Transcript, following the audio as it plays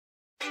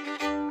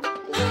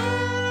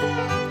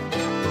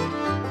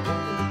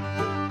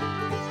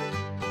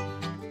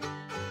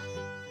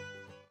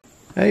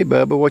Hey,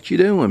 Bubba, what you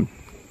doing?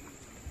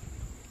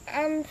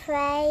 I'm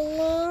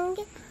playing.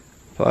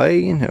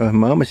 Playing?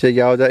 Mama said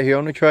y'all was out here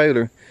on the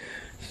trailer.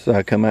 So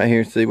I come out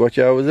here and see what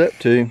y'all was up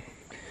to.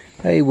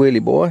 Hey, Willie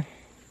boy.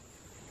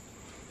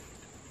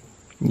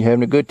 You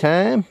having a good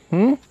time?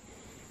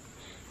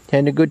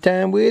 Having a good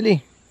time,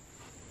 Willie?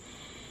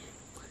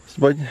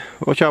 So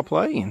what y'all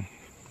playing?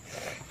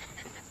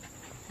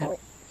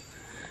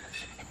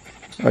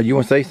 Oh, you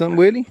want to say something,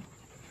 Willie?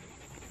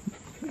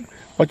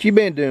 What you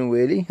been doing,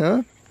 Willie,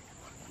 huh?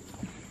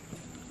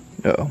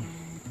 Uh-oh.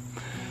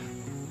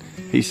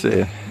 He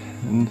said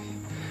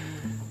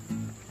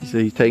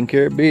he's taking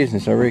care of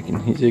business, I reckon.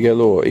 He said he got a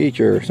little itch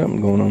or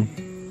something going on.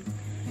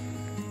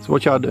 So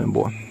what y'all doing,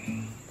 boy?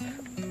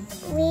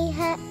 We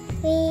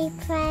hunting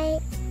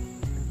birds.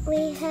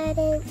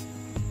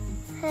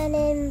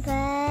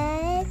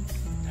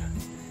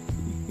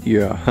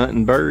 You're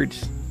hunting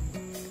birds?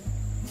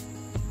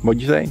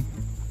 What'd you say?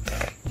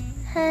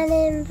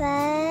 Hunting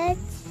birds.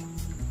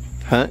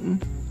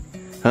 Hunting?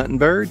 Hunting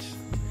birds?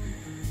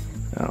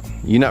 Oh,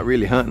 you're not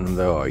really hunting them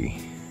though, are you?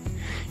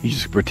 You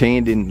just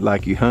pretending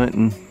like you're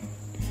hunting.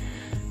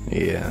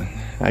 Yeah,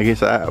 I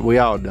guess we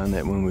all done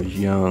that when we was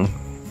young.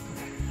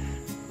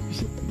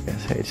 You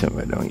guys had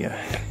something, don't you?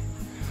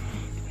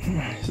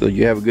 So did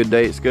you have a good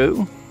day at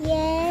school?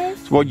 Yes.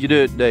 So what'd you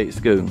do today at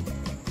school?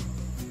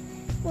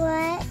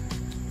 What?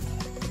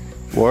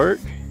 Work?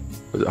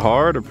 Was it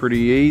hard or pretty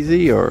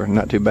easy or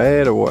not too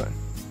bad or what?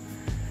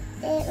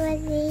 It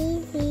was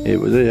easy. It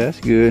was, that's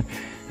good.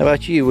 How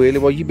about you, Willie?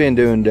 What you been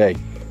doing today?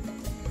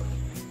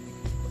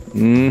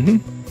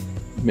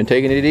 Been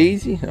taking it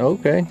easy?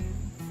 Okay.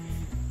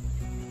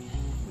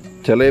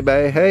 Tell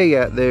everybody hey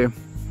out there.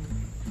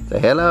 Say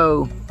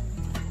hello.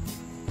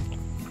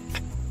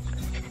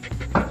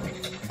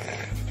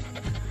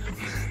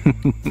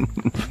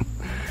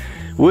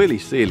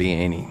 Willie's silly,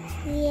 ain't he?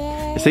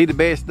 Yes. Is he the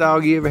best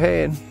dog you ever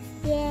had?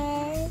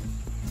 Yes.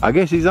 I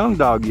guess he's the only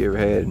dog you ever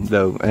had,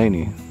 though, ain't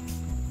he?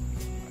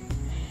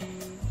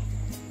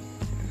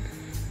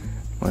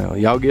 Well,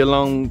 y'all get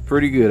along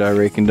pretty good, I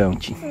reckon,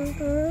 don't you?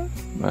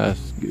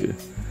 That's good.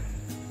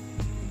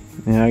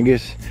 Yeah, I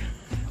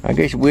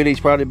guess Willie's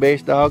probably the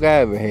best dog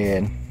I ever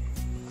had.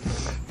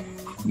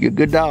 You're a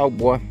good dog,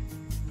 boy.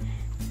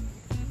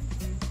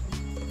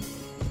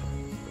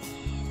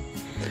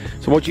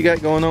 So what you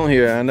got going on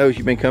here? I know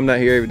you've been coming out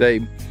here every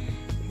day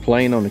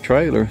playing on the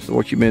trailer. So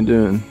what you been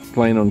doing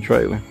playing on the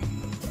trailer?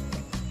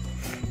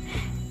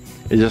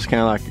 It's just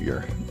kind of like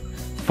your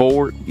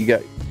fort. You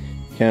got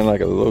kind of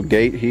like a little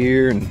gate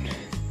here, and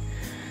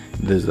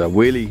there's a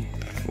Willie.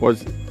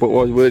 What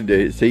was Willie do?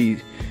 Is he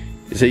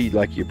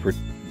like your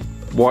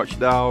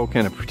watchdog,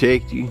 kind of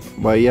protect you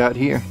while you out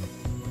here?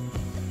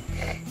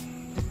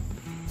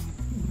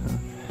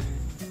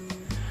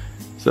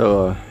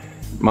 So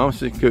Mom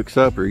said cook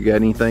supper. You got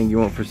anything you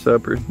want for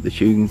supper that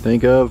you can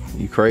think of?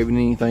 You craving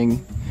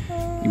anything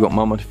you want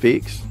Mama to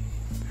fix?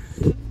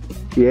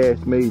 She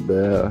asked me,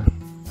 but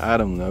I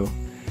don't know.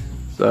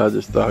 So I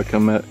just thought I'd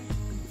come out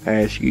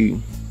and ask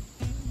you.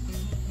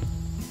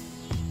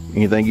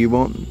 Anything you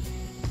want?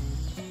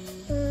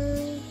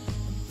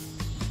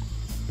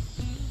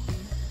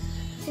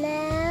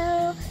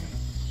 No.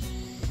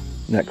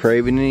 Not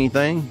craving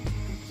anything?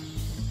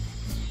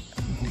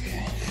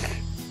 Okay.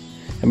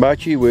 How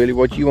about you, Willie?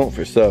 What you want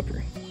for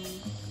supper?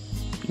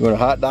 You want a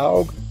hot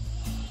dog?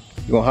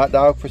 You want a hot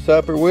dog for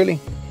supper,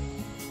 Willie?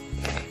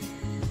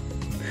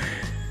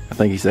 I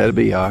think he said it'd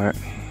be alright.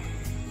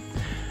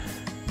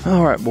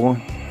 Alright,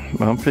 boy.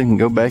 I'm thinking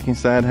go back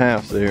inside the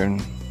house there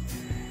and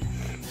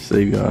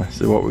see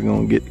what we're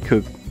gonna get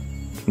cooked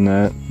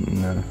tonight.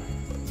 And,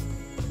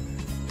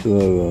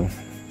 so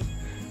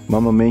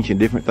Mama mentioned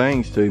different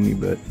things to me,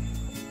 but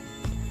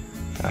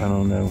I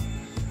don't know.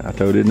 I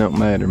told her it don't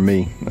matter to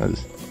me.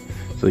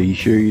 So you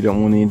sure you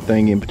don't want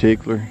anything in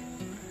particular?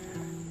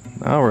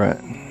 Alright.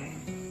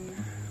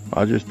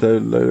 I'll just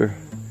let her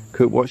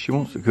cook what she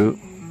wants to cook.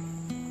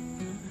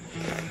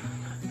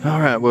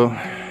 Alright, well,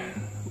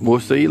 we'll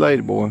see you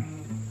later, boy.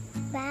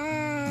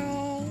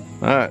 Bye.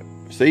 Alright,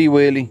 see you,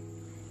 Willie.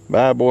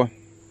 Bye, boy.